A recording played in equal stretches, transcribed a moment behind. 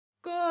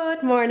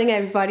Good morning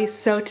everybody.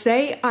 So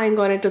today I'm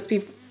going to just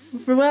be,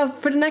 well,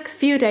 for the next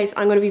few days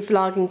I'm going to be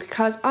vlogging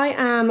because I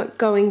am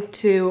going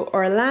to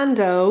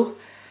Orlando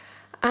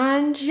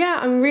and yeah,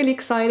 I'm really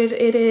excited.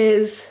 It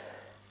is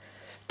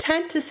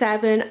 10 to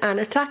 7 and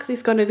our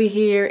taxi's going to be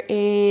here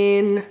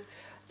in, I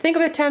think,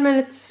 about 10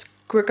 minutes.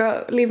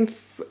 We're leaving,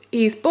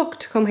 he's booked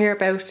to come here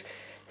about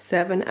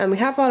 7 and we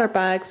have all our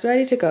bags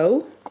ready to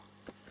go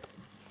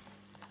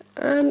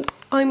and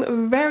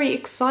I'm very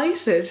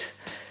excited.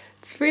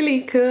 It's really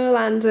cool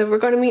and we're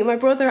going to meet my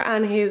brother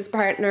and his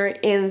partner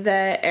in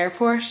the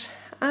airport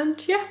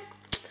and yeah,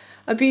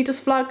 I'll be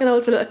just vlogging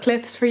loads of little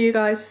clips for you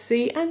guys to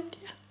see and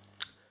yeah.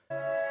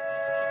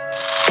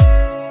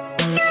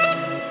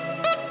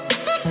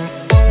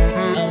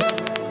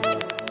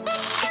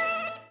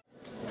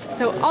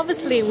 So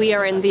obviously we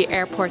are in the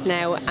airport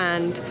now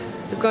and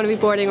we're going to be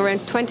boarding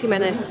around 20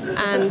 minutes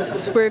and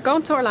we're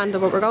going to Orlando,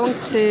 but we're going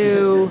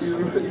to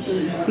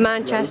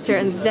Manchester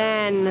and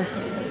then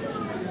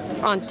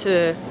on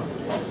to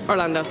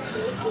Orlando.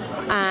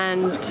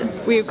 And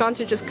we've gone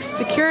to just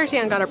security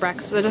and got our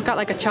breakfast. I just got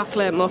like a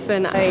chocolate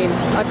muffin.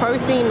 I've probably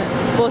seen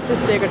buses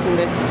bigger than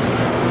this.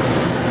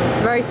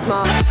 It's very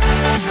small.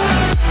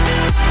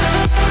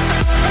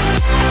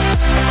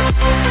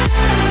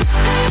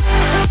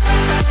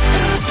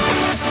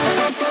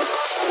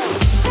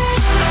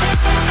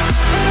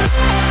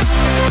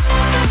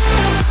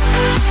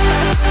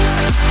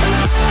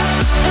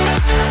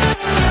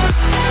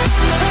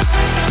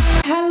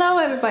 Hello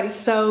everybody,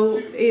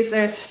 so it's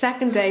our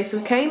second day. So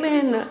we came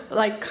in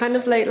like kind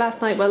of late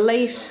last night, well,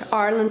 late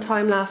Ireland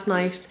time last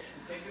night,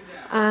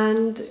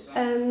 and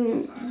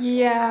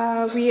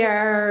yeah,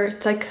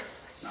 it's like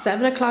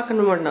 7 o'clock in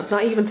the morning. No, it's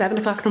not even 7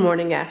 o'clock in the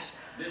morning yet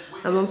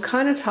and I'm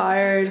kind of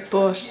tired,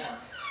 but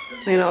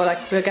you know, like,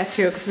 we'll get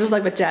through because it's just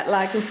like with jet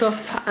lag and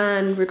stuff.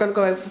 And we're gonna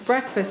go out for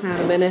breakfast now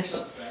in a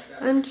minute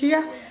and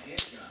yeah.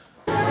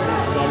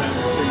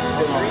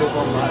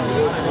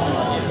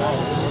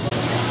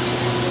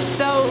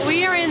 So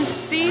we are in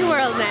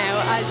SeaWorld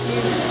now, as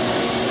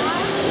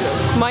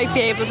you might be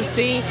able to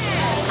see,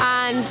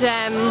 and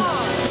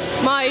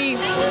my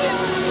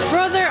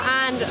brother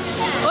and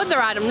other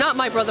Adam, not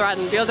my brother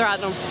Adam, the other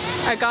Adam,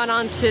 are gone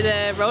on to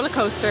the roller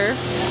coaster.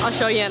 I'll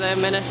show you in a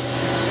minute.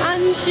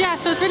 And yeah,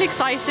 so it's really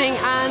exciting,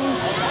 and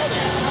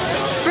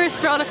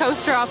first roller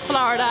coaster of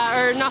Florida,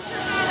 or not,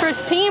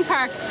 first theme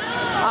park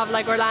of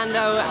like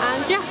Orlando,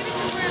 and yeah.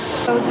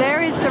 So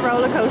there is the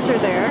roller coaster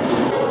there.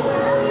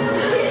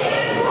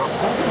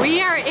 We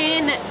are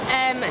in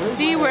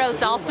SeaWorld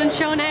Dolphin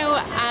Show now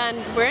and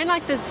we're in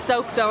like this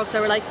soak zone,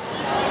 so we're like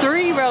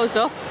 3 rows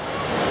up.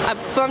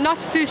 But I'm not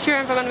too sure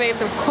if I'm going to be able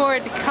to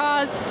record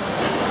because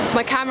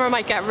my camera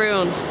might get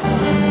ruined.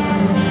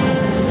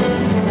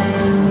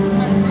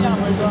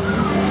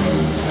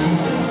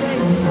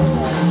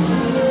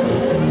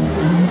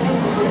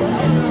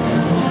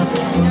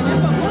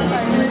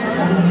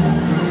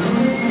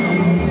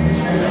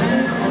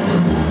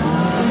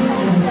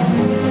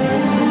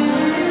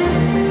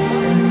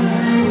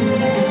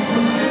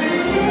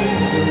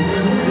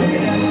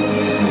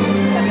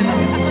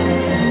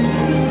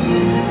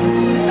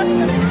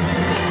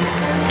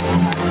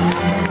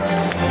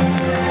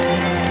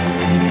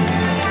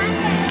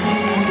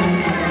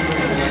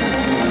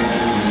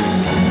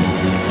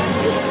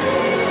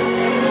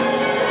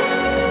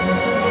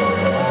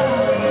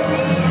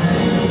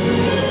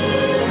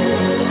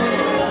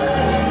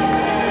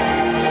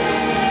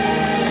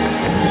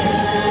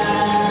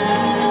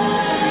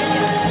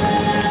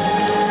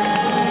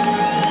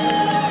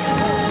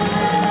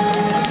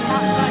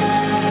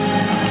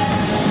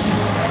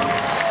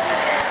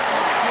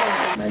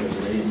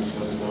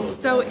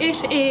 So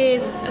it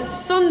is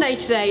Sunday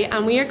today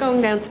and we are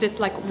going down to this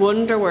like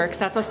Wonderworks,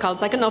 that's what it's called.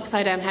 It's like an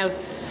upside down house,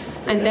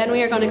 and then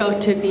we are going to go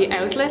to the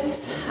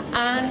outlets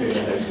and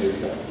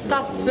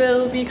that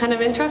will be kind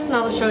of interesting.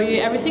 I'll show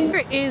you everything.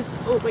 Here is,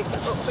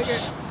 bigger.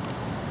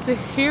 So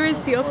here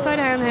is the upside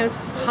down house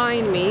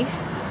behind me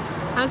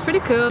and it's pretty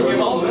cool. You're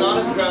holding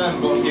on its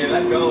ground, but yeah,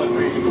 let go, it's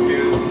really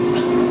confusing.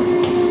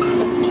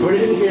 We're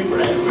in here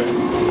forever.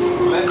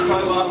 Let's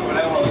try walking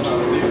without holding on.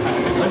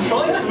 I'm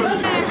trying to.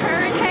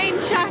 Hurricane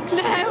Shack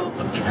now,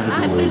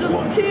 and there's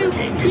just 2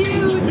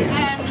 huge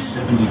fans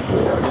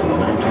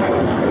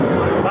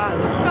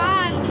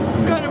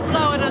going to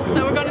blow at us, so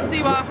we're going to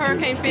see what a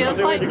hurricane feels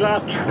like.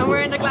 And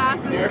we're in the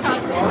glasses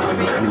because it's going to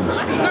be.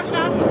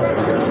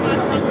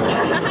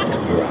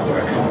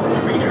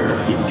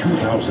 In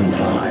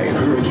 2005,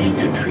 Hurricane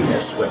Katrina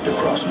swept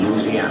across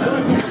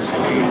Louisiana,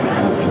 Mississippi,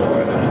 and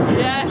Florida.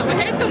 Yeah, so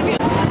here's going to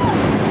be.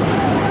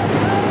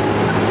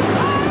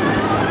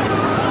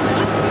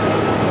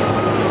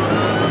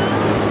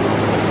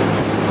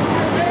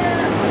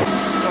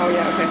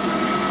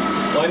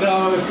 I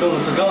know it's done,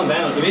 it's going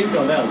down, the beat's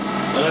going down. I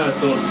know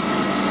it's done.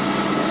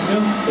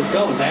 It's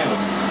going down.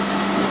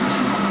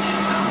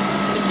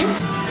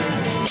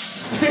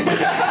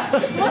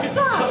 What's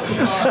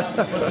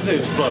that? What's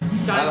this?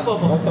 Giant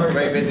bubble. I'm sorry,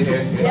 very busy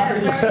here. Yeah,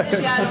 very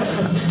busy, yeah.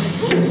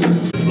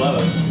 Blow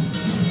it.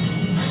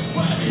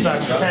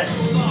 That's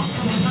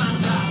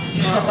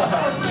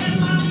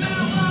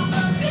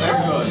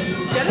Very good.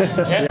 Get it?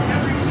 Yeah.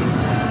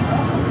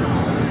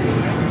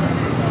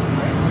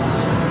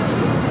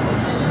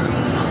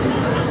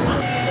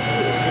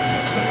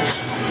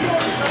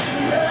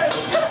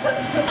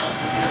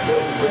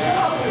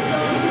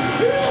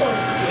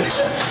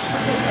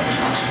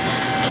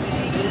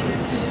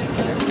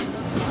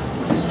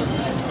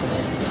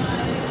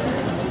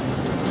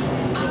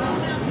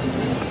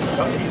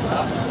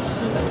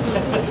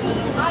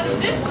 I don't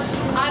know.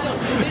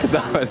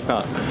 No, it's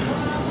not.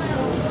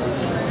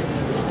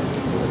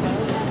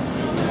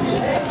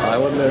 I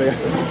wouldn't do it.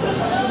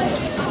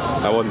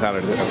 I wouldn't have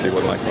it if she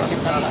wouldn't like that.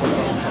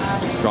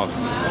 Come on.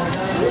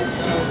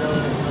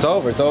 It's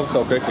over so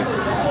quickly.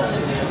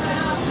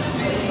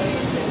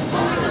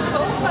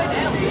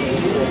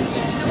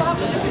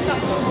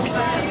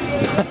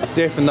 It's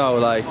different though,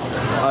 like,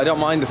 I don't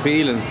mind the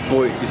feeling,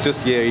 but it's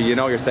just, you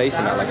know you're safe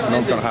in that, like,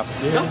 nothing's gonna happen.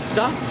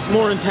 That's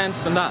more intense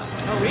than that.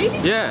 Oh really?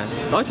 Yeah,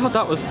 I thought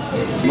that was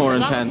more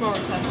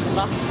intense.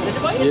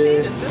 Why do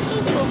you think this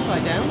just goes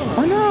upside down?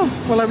 I know.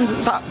 Well, I was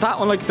that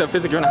one, like you said,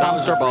 physically you're in a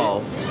hamster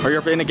ball, or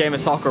you're in a game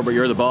of soccer, but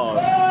you're the ball.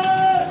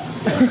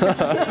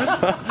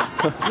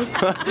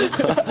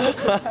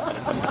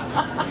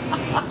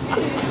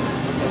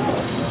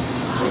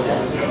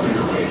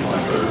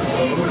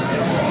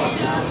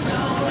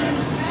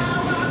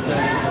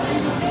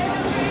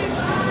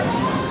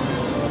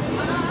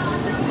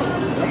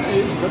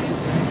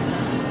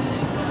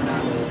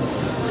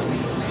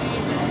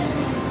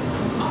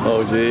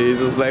 Oh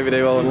Jesus, maybe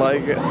they won't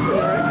like it.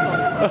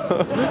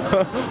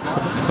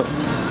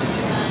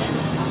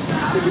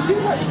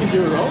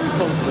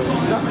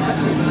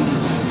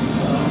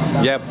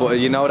 Yeah, but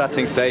you know that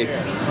thing's safe.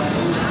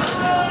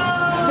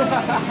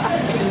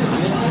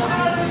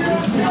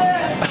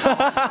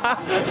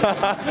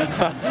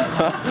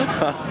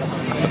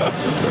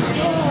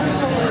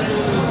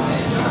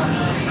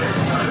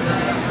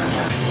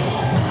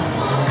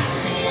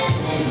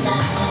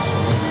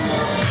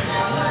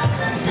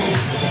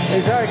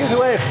 Hey, Zara, get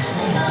away.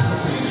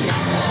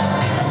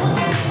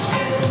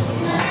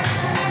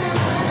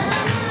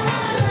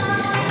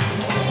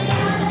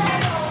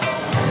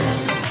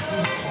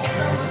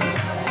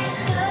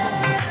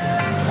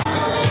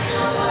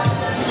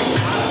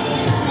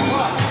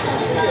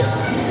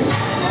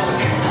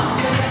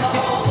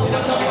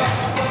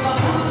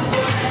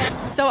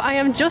 So I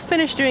am just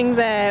finished doing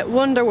the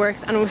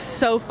Wonderworks and it was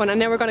so fun, and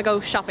now we're going to go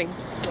shopping.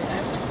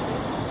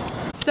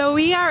 So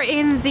we are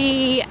in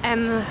the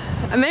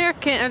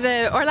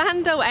the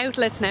Orlando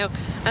outlets now,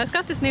 and I've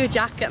got this new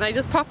jacket and I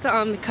just popped it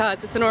on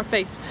because it's a North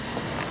Face,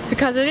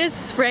 because it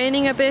is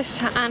raining a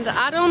bit, and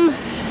Adam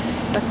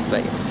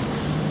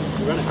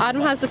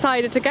has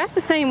decided to get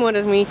the same one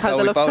as me because So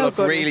it we looks both so look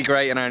good. really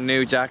great in our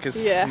new jackets,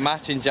 Yeah.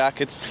 matching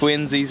jackets,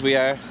 twinsies we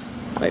are.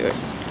 Wait.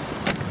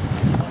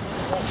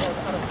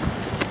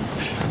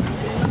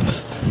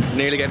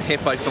 Nearly getting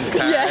hit by some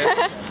car.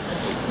 Yeah.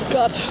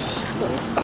 God.